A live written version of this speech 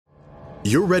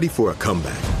You're ready for a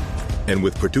comeback. And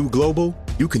with Purdue Global,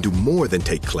 you can do more than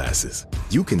take classes.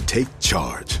 You can take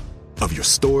charge of your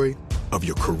story, of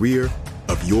your career,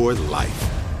 of your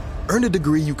life. Earn a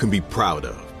degree you can be proud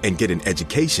of and get an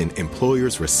education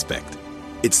employers respect.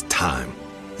 It's time,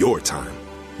 your time,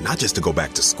 not just to go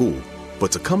back to school,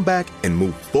 but to come back and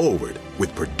move forward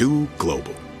with Purdue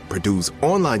Global, Purdue's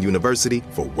online university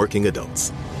for working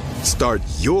adults. Start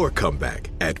your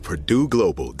comeback at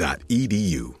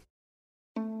purdueglobal.edu.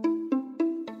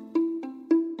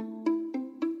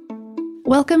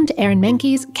 Welcome to Aaron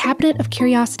Mahnke's Cabinet of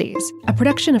Curiosities, a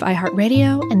production of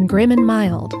iHeartRadio and Grim and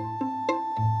Mild.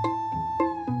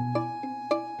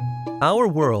 Our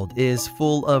world is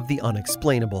full of the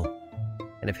unexplainable.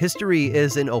 And if history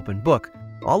is an open book,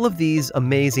 all of these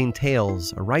amazing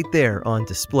tales are right there on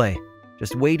display,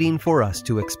 just waiting for us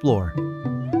to explore.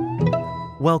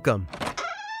 Welcome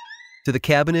to the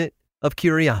Cabinet of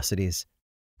Curiosities.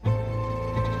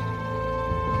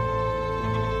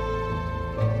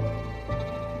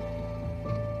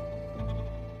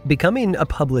 Becoming a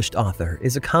published author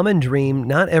is a common dream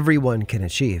not everyone can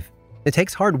achieve. It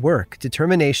takes hard work,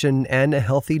 determination, and a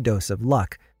healthy dose of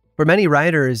luck. For many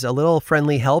writers, a little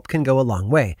friendly help can go a long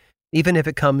way, even if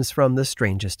it comes from the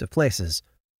strangest of places.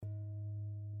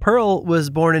 Pearl was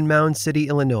born in Mound City,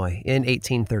 Illinois in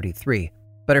 1833,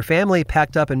 but her family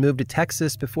packed up and moved to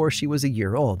Texas before she was a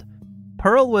year old.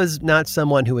 Pearl was not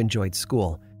someone who enjoyed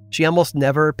school. She almost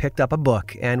never picked up a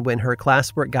book, and when her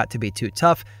classwork got to be too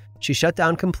tough, she shut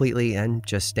down completely and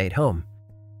just stayed home.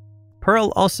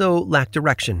 Pearl also lacked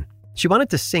direction. She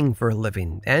wanted to sing for a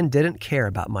living and didn't care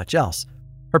about much else.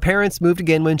 Her parents moved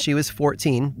again when she was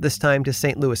 14, this time to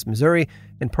St. Louis, Missouri,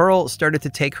 and Pearl started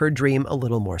to take her dream a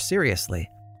little more seriously.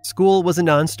 School was a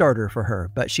non-starter for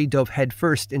her, but she dove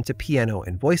headfirst into piano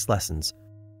and voice lessons.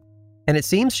 And it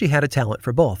seems she had a talent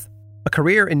for both. A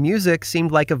career in music seemed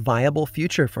like a viable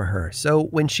future for her, so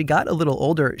when she got a little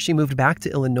older, she moved back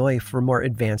to Illinois for more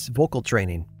advanced vocal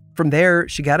training. From there,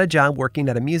 she got a job working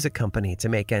at a music company to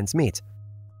make ends meet.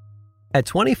 At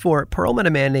 24, Pearl met a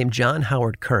man named John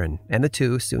Howard Curran, and the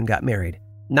two soon got married.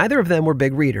 Neither of them were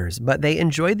big readers, but they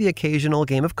enjoyed the occasional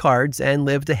game of cards and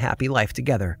lived a happy life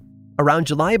together. Around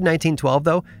July of 1912,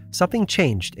 though, something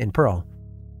changed in Pearl.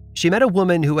 She met a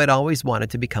woman who had always wanted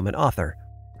to become an author.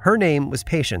 Her name was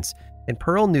Patience, and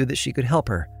Pearl knew that she could help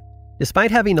her.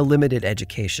 Despite having a limited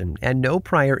education and no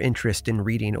prior interest in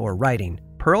reading or writing,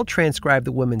 Pearl transcribed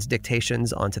the woman's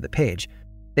dictations onto the page.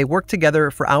 They worked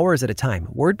together for hours at a time,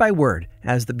 word by word,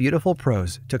 as the beautiful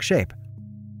prose took shape.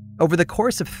 Over the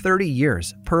course of 30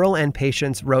 years, Pearl and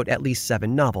Patience wrote at least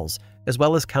 7 novels, as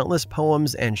well as countless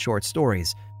poems and short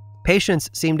stories. Patience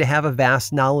seemed to have a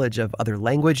vast knowledge of other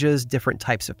languages, different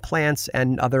types of plants,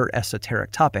 and other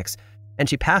esoteric topics, and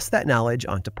she passed that knowledge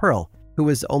on to Pearl, who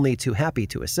was only too happy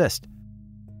to assist.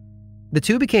 The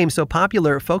two became so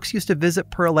popular, folks used to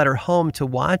visit Pearl at her home to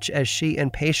watch as she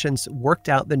and Patience worked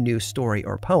out the new story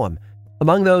or poem.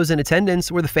 Among those in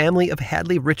attendance were the family of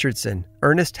Hadley Richardson,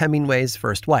 Ernest Hemingway's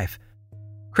first wife.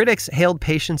 Critics hailed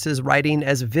Patience's writing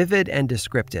as vivid and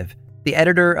descriptive. The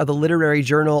editor of the literary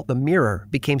journal The Mirror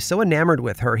became so enamored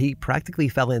with her he practically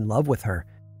fell in love with her.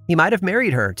 He might have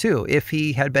married her, too, if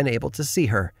he had been able to see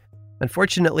her.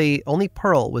 Unfortunately, only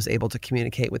Pearl was able to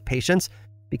communicate with Patience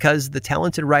because the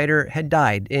talented writer had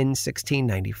died in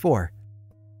 1694.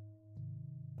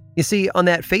 You see, on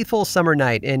that fateful summer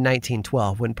night in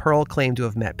 1912, when Pearl claimed to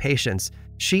have met Patience,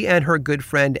 she and her good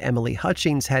friend Emily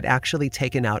Hutchings had actually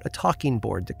taken out a talking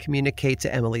board to communicate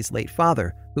to Emily's late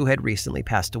father, who had recently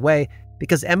passed away,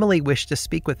 because Emily wished to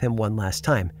speak with him one last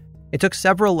time. It took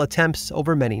several attempts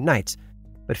over many nights,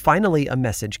 but finally a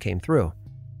message came through.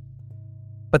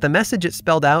 But the message it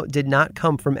spelled out did not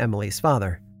come from Emily's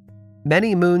father.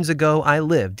 "Many moons ago I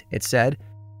lived," it said,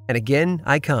 "and again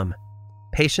I come.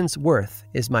 Patience Worth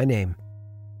is my name."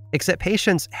 Except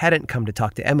Patience hadn't come to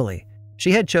talk to Emily.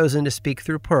 She had chosen to speak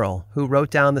through Pearl, who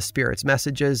wrote down the spirit's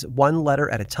messages one letter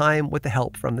at a time with the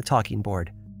help from the talking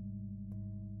board.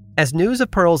 As news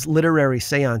of Pearl's literary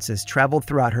seances traveled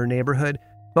throughout her neighborhood,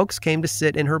 folks came to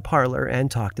sit in her parlor and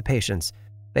talk to Patience.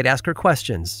 They'd ask her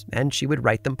questions, and she would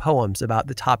write them poems about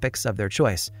the topics of their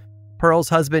choice. Pearl's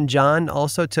husband, John,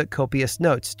 also took copious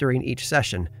notes during each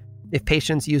session. If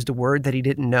Patience used a word that he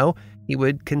didn't know, he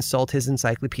would consult his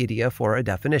encyclopedia for a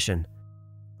definition.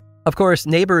 Of course,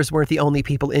 neighbors weren't the only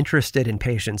people interested in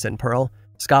Patience and Pearl.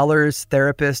 Scholars,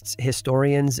 therapists,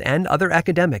 historians, and other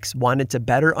academics wanted to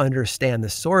better understand the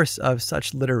source of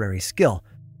such literary skill,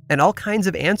 and all kinds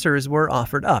of answers were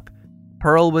offered up.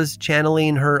 Pearl was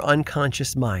channeling her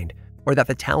unconscious mind, or that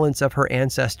the talents of her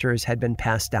ancestors had been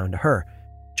passed down to her.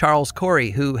 Charles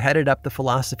Corey, who headed up the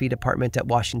philosophy department at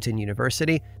Washington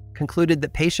University, concluded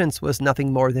that Patience was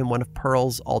nothing more than one of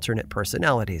Pearl's alternate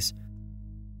personalities.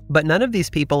 But none of these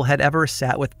people had ever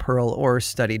sat with Pearl or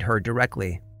studied her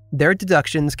directly. Their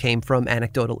deductions came from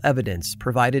anecdotal evidence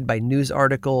provided by news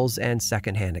articles and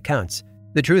secondhand accounts.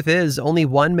 The truth is, only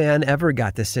one man ever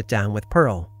got to sit down with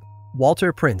Pearl: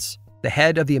 Walter Prince, the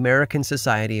head of the American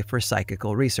Society for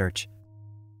Psychical Research.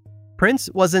 Prince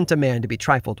wasn't a man to be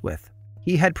trifled with.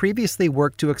 He had previously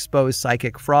worked to expose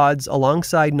psychic frauds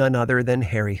alongside none other than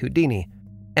Harry Houdini.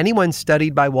 Anyone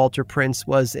studied by Walter Prince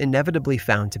was inevitably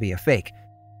found to be a fake,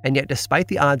 and yet despite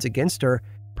the odds against her,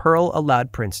 Pearl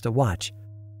allowed Prince to watch.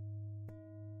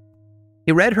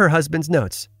 He read her husband's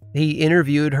notes, he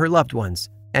interviewed her loved ones,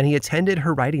 and he attended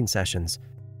her writing sessions.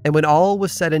 And when all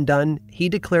was said and done, he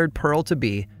declared Pearl to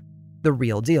be the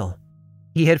real deal.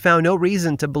 He had found no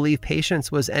reason to believe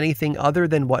Patience was anything other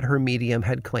than what her medium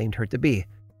had claimed her to be: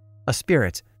 a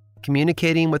spirit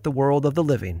communicating with the world of the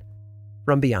living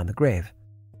from beyond the grave.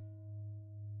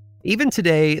 Even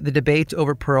today, the debate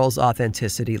over Pearl's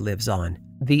authenticity lives on.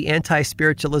 The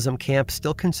anti-spiritualism camp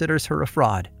still considers her a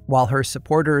fraud, while her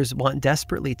supporters want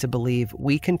desperately to believe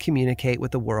we can communicate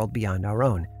with the world beyond our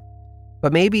own.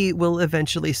 But maybe we'll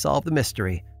eventually solve the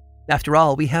mystery. After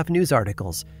all, we have news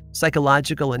articles,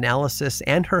 psychological analysis,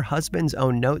 and her husband's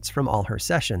own notes from all her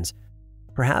sessions.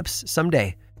 Perhaps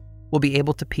someday we'll be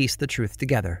able to piece the truth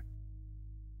together.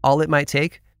 All it might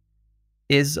take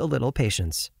is a little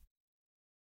patience.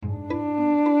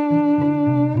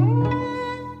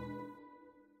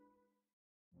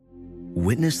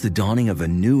 Witness the dawning of a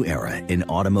new era in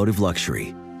automotive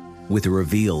luxury with a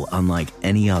reveal unlike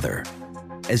any other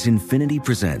as Infiniti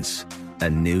presents a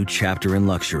new chapter in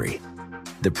luxury,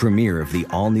 the premiere of the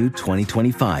all-new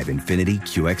 2025 Infiniti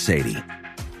QX80.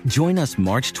 Join us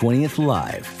March 20th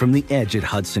live from the Edge at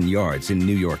Hudson Yards in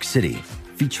New York City,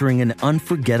 featuring an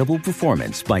unforgettable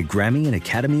performance by Grammy and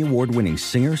Academy Award-winning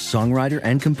singer, songwriter,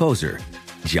 and composer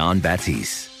Jon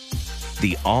Batiste.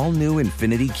 The all-new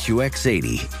Infiniti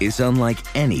QX80 is unlike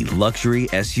any luxury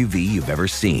SUV you've ever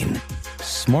seen.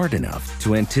 Smart enough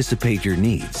to anticipate your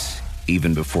needs,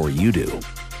 even before you do.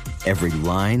 Every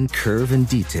line, curve, and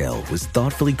detail was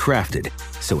thoughtfully crafted,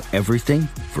 so everything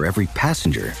for every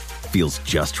passenger feels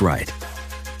just right.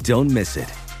 Don't miss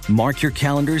it. Mark your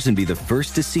calendars and be the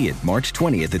first to see it March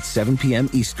 20th at 7 p.m.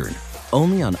 Eastern,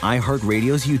 only on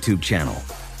iHeartRadio's YouTube channel.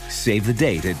 Save the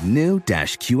date at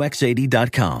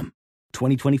new-QX80.com.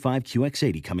 2025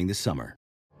 QX80 coming this summer.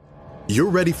 You're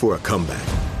ready for a comeback.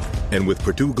 And with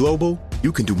Purdue Global,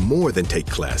 you can do more than take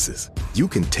classes. You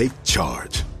can take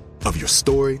charge of your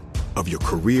story, of your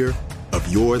career, of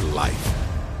your life.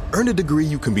 Earn a degree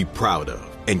you can be proud of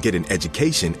and get an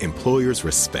education employers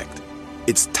respect.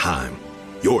 It's time,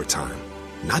 your time,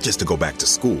 not just to go back to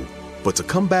school, but to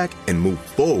come back and move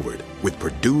forward with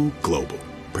Purdue Global,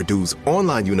 Purdue's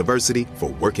online university for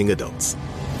working adults.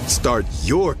 Start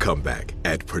your comeback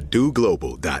at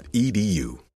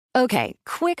purdueglobal.edu. Okay,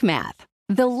 quick math.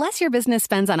 The less your business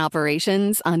spends on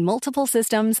operations, on multiple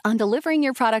systems, on delivering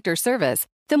your product or service,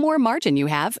 the more margin you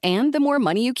have and the more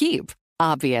money you keep.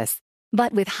 Obvious.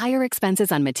 But with higher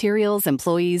expenses on materials,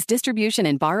 employees, distribution,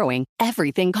 and borrowing,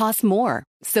 everything costs more.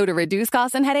 So to reduce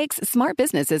costs and headaches, smart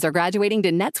businesses are graduating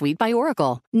to NetSuite by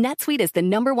Oracle. NetSuite is the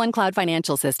 #1 cloud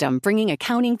financial system, bringing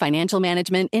accounting, financial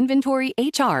management, inventory,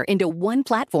 HR into one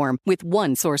platform with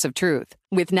one source of truth.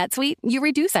 With NetSuite, you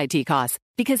reduce IT costs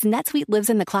because NetSuite lives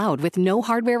in the cloud with no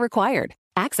hardware required,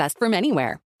 accessed from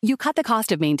anywhere. You cut the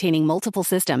cost of maintaining multiple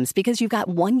systems because you've got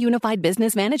one unified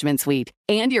business management suite.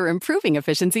 And you're improving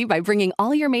efficiency by bringing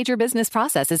all your major business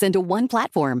processes into one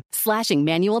platform, slashing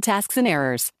manual tasks and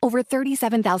errors. Over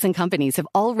 37,000 companies have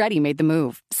already made the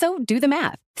move. So do the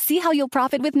math. See how you'll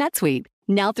profit with NetSuite.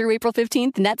 Now through April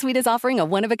 15th, NetSuite is offering a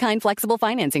one-of-a-kind flexible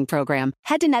financing program.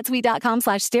 Head to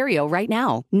netsuite.com/stereo right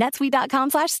now.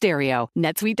 netsuite.com/stereo.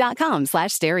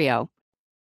 netsuite.com/stereo.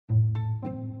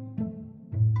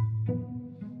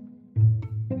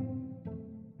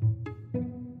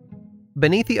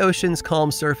 Beneath the ocean's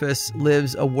calm surface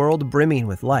lives a world brimming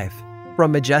with life.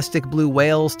 From majestic blue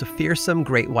whales to fearsome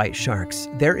great white sharks,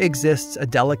 there exists a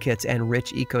delicate and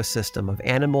rich ecosystem of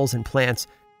animals and plants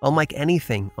unlike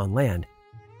anything on land.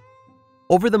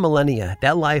 Over the millennia,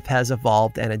 that life has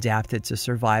evolved and adapted to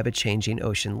survive a changing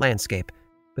ocean landscape,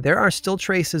 but there are still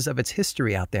traces of its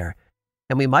history out there,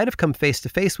 and we might have come face to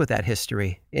face with that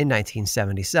history in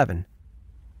 1977.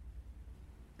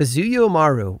 The Tsuyu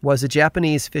Maru was a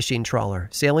Japanese fishing trawler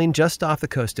sailing just off the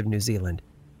coast of New Zealand.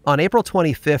 On April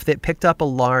 25th, it picked up a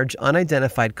large,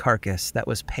 unidentified carcass that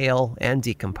was pale and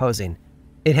decomposing.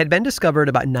 It had been discovered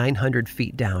about 900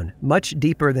 feet down, much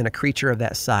deeper than a creature of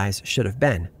that size should have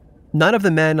been. None of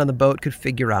the men on the boat could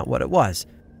figure out what it was,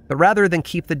 but rather than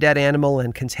keep the dead animal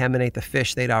and contaminate the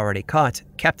fish they'd already caught,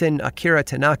 Captain Akira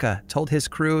Tanaka told his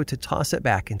crew to toss it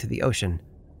back into the ocean.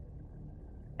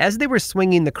 As they were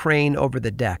swinging the crane over the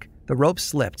deck, the rope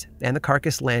slipped and the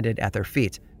carcass landed at their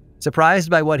feet. Surprised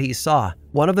by what he saw,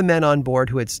 one of the men on board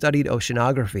who had studied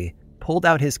oceanography pulled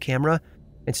out his camera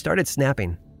and started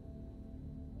snapping.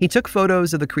 He took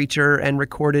photos of the creature and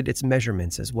recorded its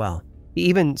measurements as well. He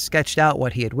even sketched out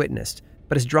what he had witnessed,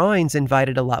 but his drawings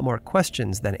invited a lot more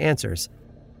questions than answers.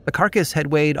 The carcass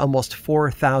had weighed almost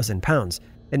 4,000 pounds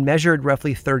and measured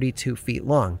roughly 32 feet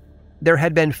long. There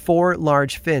had been 4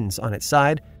 large fins on its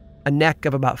side, a neck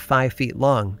of about 5 feet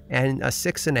long, and a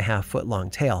 6.5-foot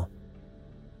long tail.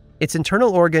 Its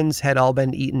internal organs had all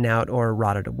been eaten out or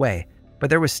rotted away, but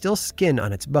there was still skin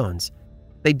on its bones.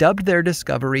 They dubbed their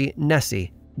discovery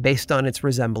Nessie, based on its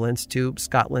resemblance to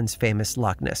Scotland's famous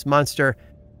Loch Ness Monster,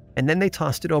 and then they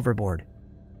tossed it overboard.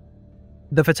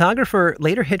 The photographer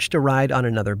later hitched a ride on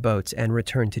another boat and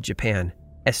returned to Japan.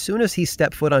 As soon as he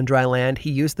stepped foot on dry land,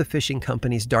 he used the fishing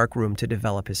company's darkroom to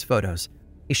develop his photos.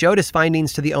 He showed his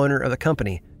findings to the owner of the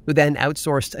company, who then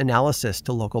outsourced analysis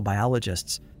to local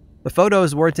biologists. The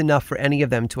photos weren't enough for any of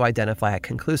them to identify it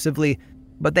conclusively,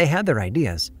 but they had their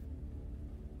ideas.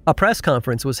 A press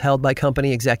conference was held by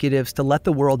company executives to let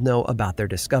the world know about their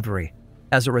discovery.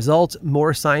 As a result,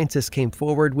 more scientists came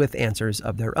forward with answers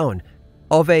of their own.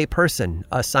 Ove Persson,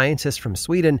 a scientist from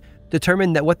Sweden,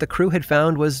 determined that what the crew had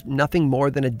found was nothing more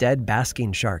than a dead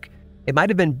basking shark. It might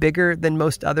have been bigger than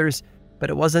most others, but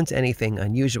it wasn't anything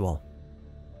unusual.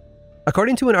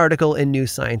 According to an article in New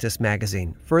Scientist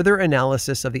magazine, further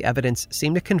analysis of the evidence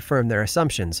seemed to confirm their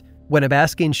assumptions. When a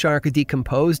basking shark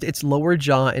decomposed, its lower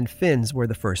jaw and fins were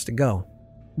the first to go.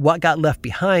 What got left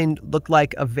behind looked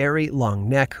like a very long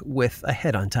neck with a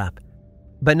head on top.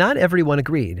 But not everyone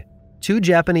agreed. 2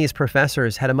 Japanese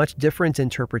professors had a much different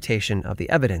interpretation of the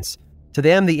evidence. To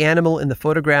them, the animal in the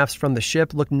photographs from the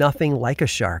ship looked nothing like a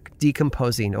shark,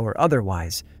 decomposing or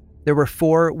otherwise. There were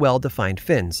 4 well-defined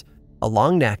fins, a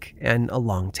long neck, and a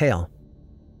long tail.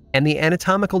 And the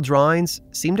anatomical drawings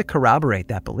seemed to corroborate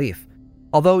that belief.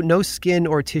 Although no skin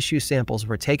or tissue samples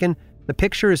were taken, the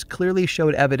pictures clearly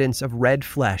showed evidence of red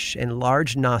flesh and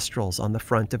large nostrils on the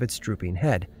front of its drooping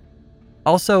head.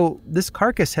 Also, this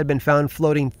carcass had been found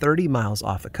floating 30 miles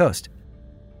off the coast.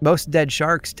 Most dead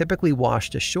sharks typically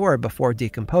washed ashore before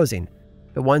decomposing.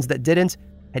 The ones that didn't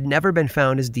had never been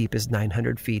found as deep as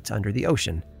 900 feet under the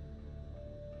ocean.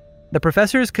 The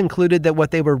professors concluded that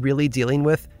what they were really dealing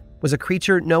with was a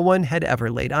creature no one had ever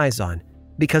laid eyes on,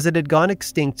 because it had gone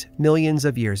extinct millions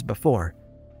of years before.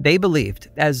 They believed,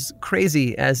 as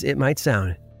crazy as it might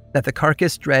sound, that the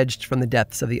carcass dredged from the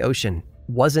depths of the ocean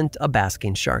wasn't a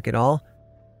basking shark at all,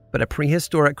 but a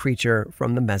prehistoric creature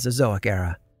from the Mesozoic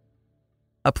era.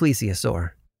 A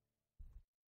plesiosaur.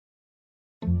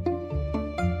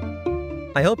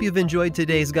 I hope you've enjoyed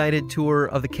today's guided tour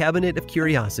of the Cabinet of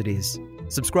Curiosities.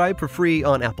 Subscribe for free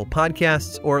on Apple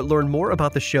Podcasts or learn more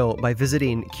about the show by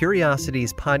visiting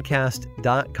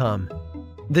curiositiespodcast.com.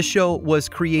 This show was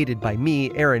created by me,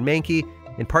 Aaron Mahnke,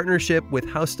 in partnership with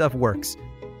How Stuff Works.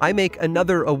 I make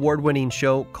another award-winning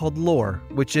show called Lore,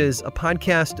 which is a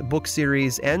podcast, book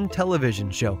series, and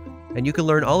television show, and you can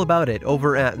learn all about it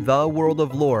over at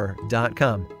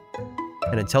theworldoflore.com.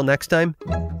 And until next time,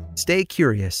 stay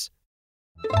curious.